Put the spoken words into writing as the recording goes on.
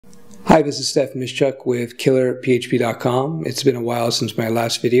Hi, this is Stefan Mischook with KillerPHP.com. It's been a while since my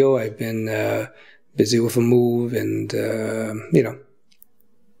last video. I've been busy with a move and,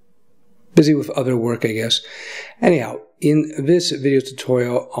 busy with other work, I guess. Anyhow, in this video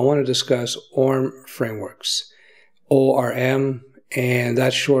tutorial, I want to discuss ORM Frameworks. ORM, and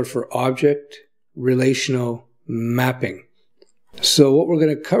that's short for Object Relational Mapping. So what we're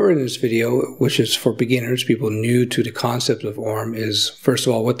going to cover in this video, which is for beginners, people new to the concept of ORM, is first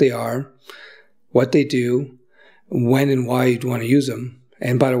of all what they are, what they do, when and why you'd want to use them.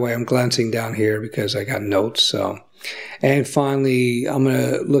 And by the way, I'm glancing down here because I got notes. And finally, I'm going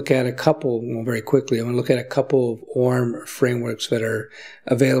to look at a couple, very quickly, I'm going to look at a couple of ORM frameworks that are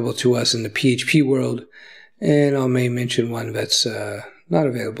available to us in the PHP world. And I may mention one that's not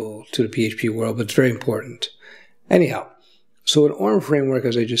available to the PHP world, but it's very important. Anyhow. So an ORM framework,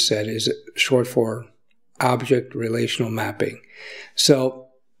 as I just said, is short for Object Relational Mapping. So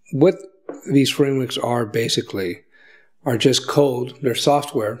what these frameworks are basically are just code. They're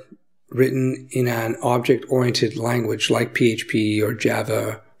software written in an object-oriented language like PHP or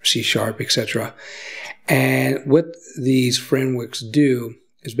Java or C#, etc. And what these frameworks do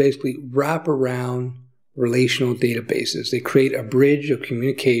is basically wrap around relational databases. They create a bridge of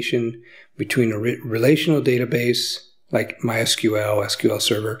communication between a relational database like MySQL, SQL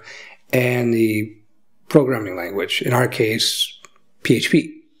Server, and the programming language, in our case, PHP.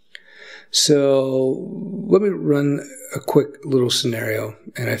 So let me run a quick little scenario,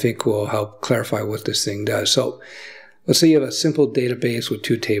 and I think will help clarify what this thing does. So let's say you have a simple database with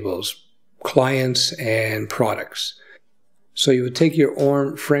two tables, clients and products. So you would take your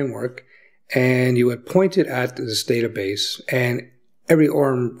ORM framework, and you would point it at this database, and every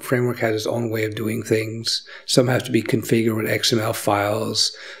ORM framework has its own way of doing things. Some have to be configured with XML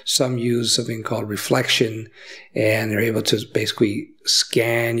files. Some use something called reflection, and they're able to basically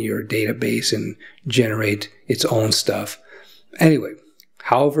scan your database and generate its own stuff. Anyway,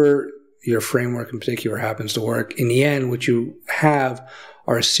 however your framework in particular happens to work, in the end, what you have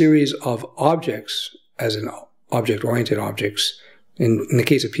are a series of objects, as in object-oriented objects. In the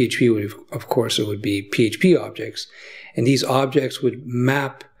case of PHP, of course, it would be PHP objects. And these objects would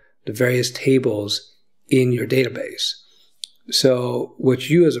map the various tables in your database. So what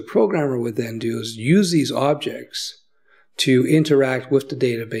you as a programmer would then do is use these objects to interact with the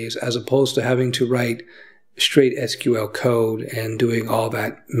database as opposed to having to write straight SQL code and doing all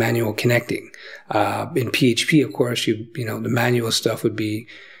that manual connecting. In PHP, of course, the manual stuff would be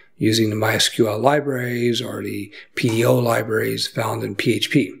using the MySQL libraries or the PDO libraries found in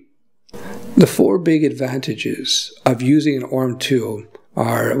PHP. The four big advantages of using an ORM tool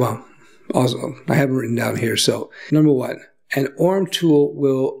are, also, I have them written down here. So, number one, an ORM tool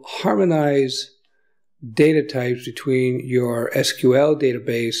will harmonize data types between your SQL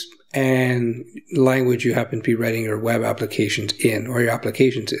database and language you happen to be writing your web applications in or your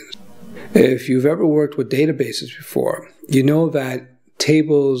applications in. If you've ever worked with databases before, you know that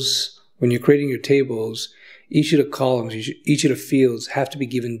tables, when you're creating your tables, each of the columns, each of the fields have to be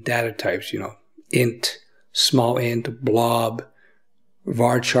given data types, int, small int, blob,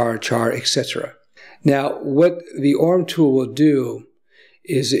 varchar, char, etc. Now, what the ORM tool will do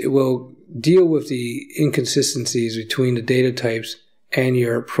is it will deal with the inconsistencies between the data types and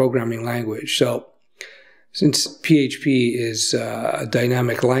your programming language. So, since PHP is a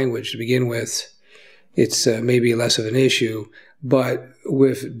dynamic language to begin with, it's maybe less of an issue. But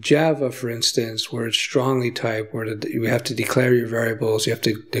with Java, for instance, where it's strongly typed, where you have to declare your variables, you have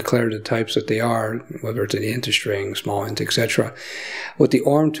to declare the types that they are, whether it's an int, a string, small int, etc. What the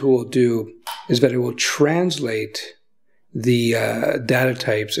ORM tool will do is that it will translate the data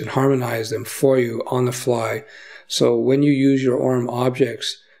types and harmonize them for you on the fly. So when you use your ORM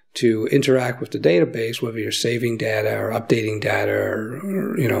objects to interact with the database, whether you're saving data or updating data or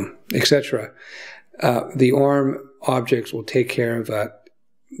etc., the ORM objects will take care of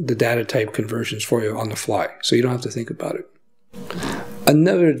the data type conversions for you on the fly, so you don't have to think about it.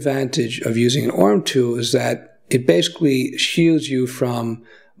 Another advantage of using an ORM tool is that it basically shields you from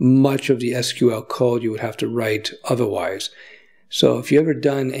much of the SQL code you would have to write otherwise. So if you've ever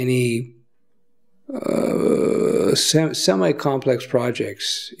done any semi-complex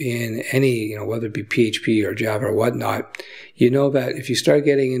projects in any, whether it be PHP or Java or whatnot, you know that if you start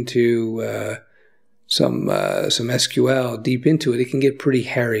getting into some SQL deep into it, it can get pretty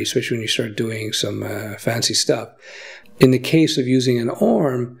hairy, especially when you start doing some fancy stuff. In the case of using an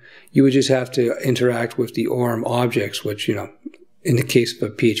ORM, you would just have to interact with the ORM objects, which, in the case of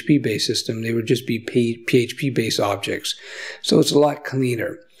a PHP-based system, they would just be PHP-based objects. So it's a lot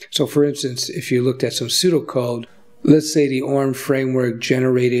cleaner. So for instance, if you looked at some pseudocode Let's say the ORM framework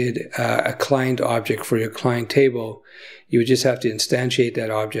generated a client object for your client table. You would just have to instantiate that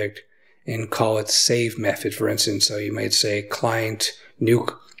object and call it save method, for instance. So you might say client new,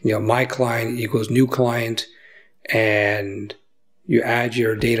 my client equals new client, and you add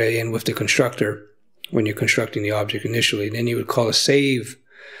your data in with the constructor when you're constructing the object initially. Then you would call a save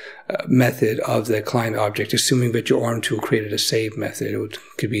method of the client object, assuming that your ORM tool created a save method. It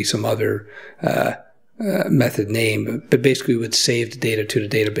could be some other method name, but basically would save the data to the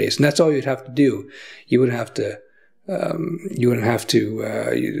database, and that's all you'd have to do. You wouldn't have to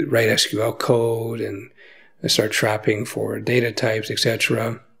write SQL code and start trapping for data types,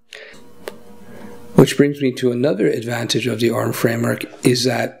 etc. Which brings me to another advantage of the ORM framework is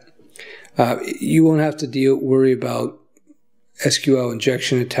that you won't have to worry about SQL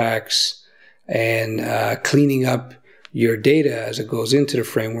injection attacks and cleaning up your data as it goes into the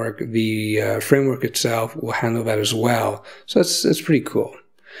framework. The framework itself will handle that as well. So that's pretty cool.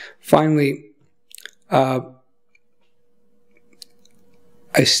 Finally, I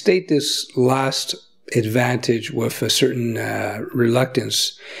state this last advantage with a certain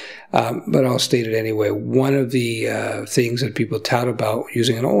reluctance, but I'll state it anyway. One of the things that people tout about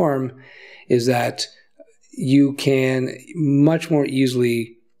using an ORM is that you can much more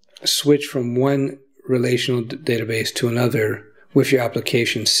easily switch from one relational database to another with your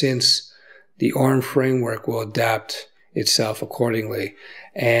application, since the ORM framework will adapt itself accordingly,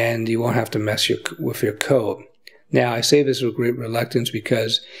 and you won't have to mess with your code. Now, I say this with great reluctance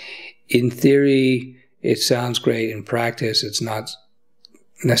because in theory it sounds great. In practice, it's not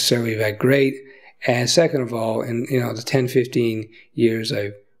necessarily that great. And second of all, in the 10-15 years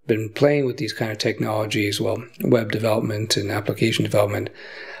I've been playing with these kind of technologies, well, web development and application development,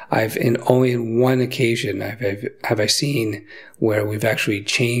 only in one occasion have I seen where we've actually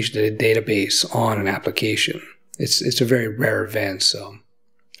changed the database on an application. It's a very rare event, so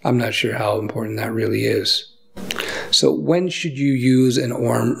I'm not sure how important that really is. So when should you use an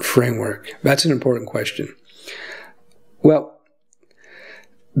ORM framework? That's an important question. Well,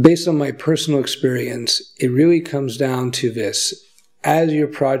 based on my personal experience, it really comes down to this. As your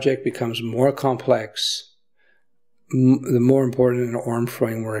project becomes more complex, the more important an ORM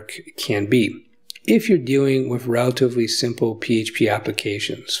framework can be. If you're dealing with relatively simple PHP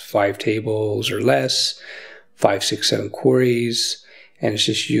applications, 5 tables or less, 5, 6, 7 queries, and it's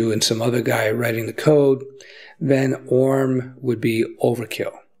just you and some other guy writing the code, then ORM would be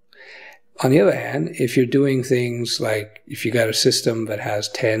overkill. On the other hand, if you're doing things like if you got a system that has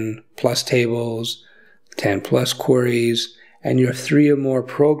 10 plus tables, 10 plus queries, and you're 3 or more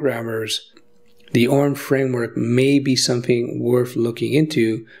programmers, the ORM framework may be something worth looking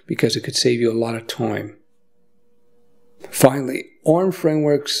into because it could save you a lot of time. Finally, ORM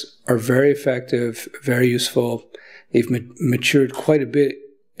frameworks are very effective, very useful. They've matured quite a bit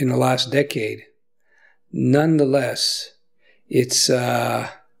in the last decade. Nonetheless, they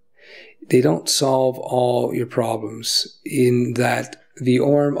don't solve all your problems, in that the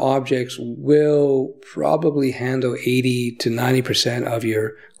ORM objects will probably handle 80 to 90% of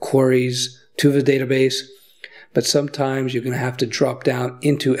your queries to the database, but sometimes you're going to have to drop down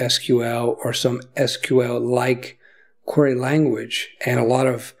into SQL or some SQL-like query language, and a lot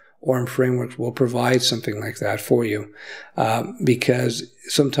of ORM frameworks will provide something like that for you because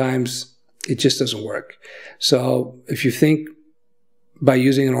sometimes it just doesn't work. So if you think by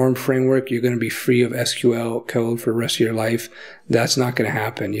using an ORM framework you're going to be free of SQL code for the rest of your life, that's not going to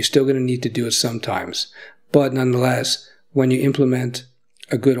happen. You're still going to need to do it sometimes. But nonetheless, when you implement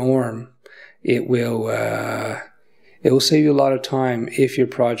a good ORM, it will save you a lot of time if your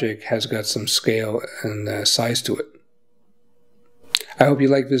project has got some scale and size to it. I hope you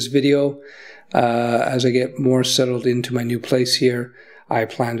like this video. As I get more settled into my new place here, I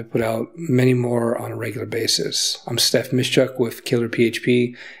plan to put out many more on a regular basis. I'm Stefan Mischook with Killer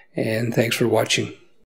PHP, and thanks for watching.